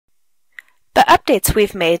updates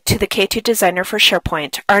we've made to the K2 Designer for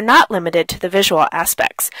SharePoint are not limited to the visual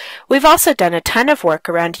aspects. We've also done a ton of work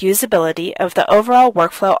around usability of the overall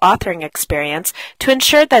workflow authoring experience to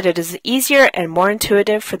ensure that it is easier and more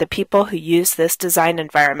intuitive for the people who use this design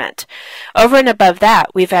environment. Over and above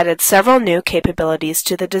that, we've added several new capabilities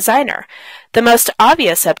to the Designer. The most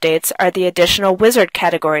obvious updates are the additional wizard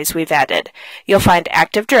categories we've added. You'll find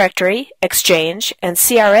Active Directory, Exchange, and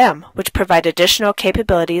CRM, which provide additional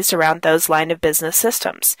capabilities around those line of business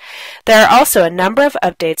systems. There are also a number of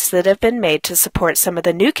updates that have been made to support some of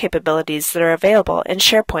the new capabilities that are available in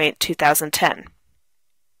SharePoint 2010.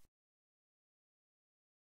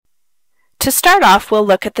 To start off, we'll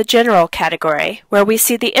look at the General category, where we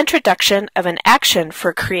see the introduction of an action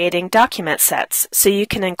for creating document sets, so you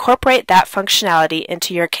can incorporate that functionality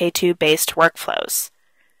into your K2-based workflows.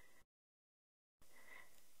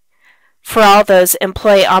 For all those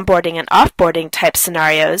employee onboarding and offboarding type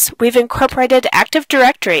scenarios, we've incorporated Active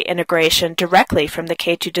Directory integration directly from the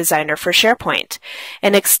K2 Designer for SharePoint.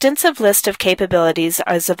 An extensive list of capabilities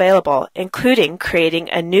is available, including creating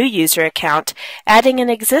a new user account, adding an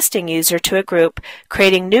existing user to a group,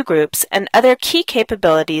 creating new groups, and other key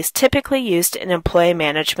capabilities typically used in employee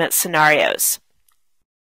management scenarios.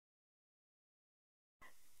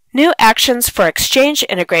 New actions for Exchange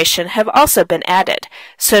integration have also been added.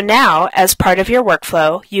 So now, as part of your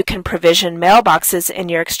workflow, you can provision mailboxes in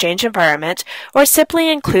your Exchange environment or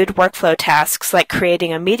simply include workflow tasks like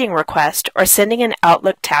creating a meeting request or sending an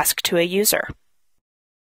Outlook task to a user.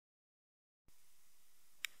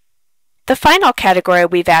 The final category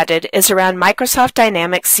we've added is around Microsoft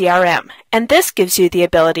Dynamics CRM, and this gives you the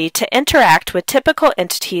ability to interact with typical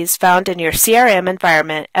entities found in your CRM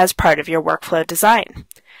environment as part of your workflow design.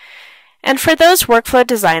 And for those workflow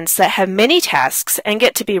designs that have many tasks and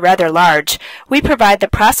get to be rather large, we provide the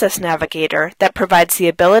Process Navigator that provides the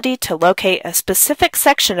ability to locate a specific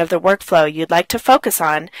section of the workflow you'd like to focus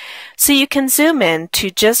on, so you can zoom in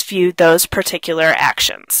to just view those particular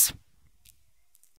actions.